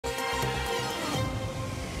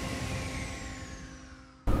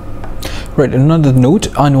Right, on another note,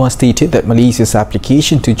 Anwar stated that Malaysia's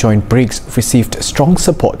application to join BRICS received strong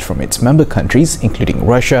support from its member countries, including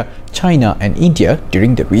Russia, China and India,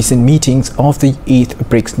 during the recent meetings of the 8th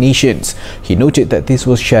BRICS nations. He noted that this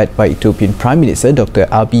was shared by Ethiopian Prime Minister Dr.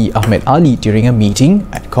 Abiy Ahmed Ali during a meeting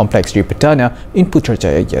at Complex Ripatana in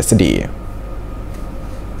Putrajaya yesterday.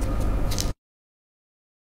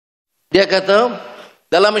 Dia kata,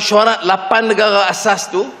 dalam mesyuarat 8 negara asas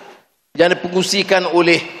tu yang dipengusikan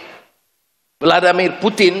oleh Vladimir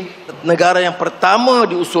Putin, negara yang pertama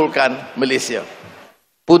diusulkan Malaysia.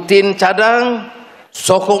 Putin cadang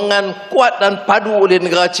sokongan kuat dan padu oleh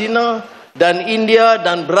negara China dan India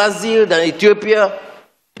dan Brazil dan Ethiopia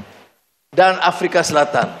dan Afrika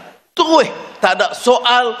Selatan. Terus tak ada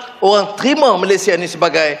soal orang terima Malaysia ini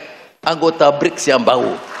sebagai anggota BRICS yang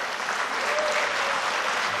baru.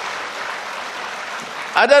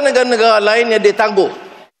 Ada negara-negara lain yang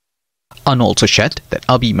ditangguh. Anwar also shared that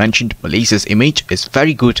Abiy mentioned Malaysia's image is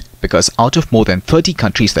very good because out of more than 30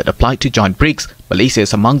 countries that applied to join BRICS, Malaysia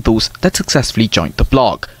is among those that successfully joined the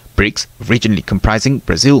bloc. BRICS, originally comprising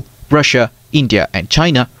Brazil, Russia, India and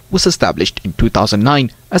China, was established in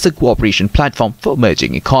 2009 as a cooperation platform for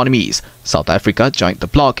emerging economies. South Africa joined the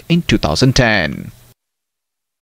bloc in 2010.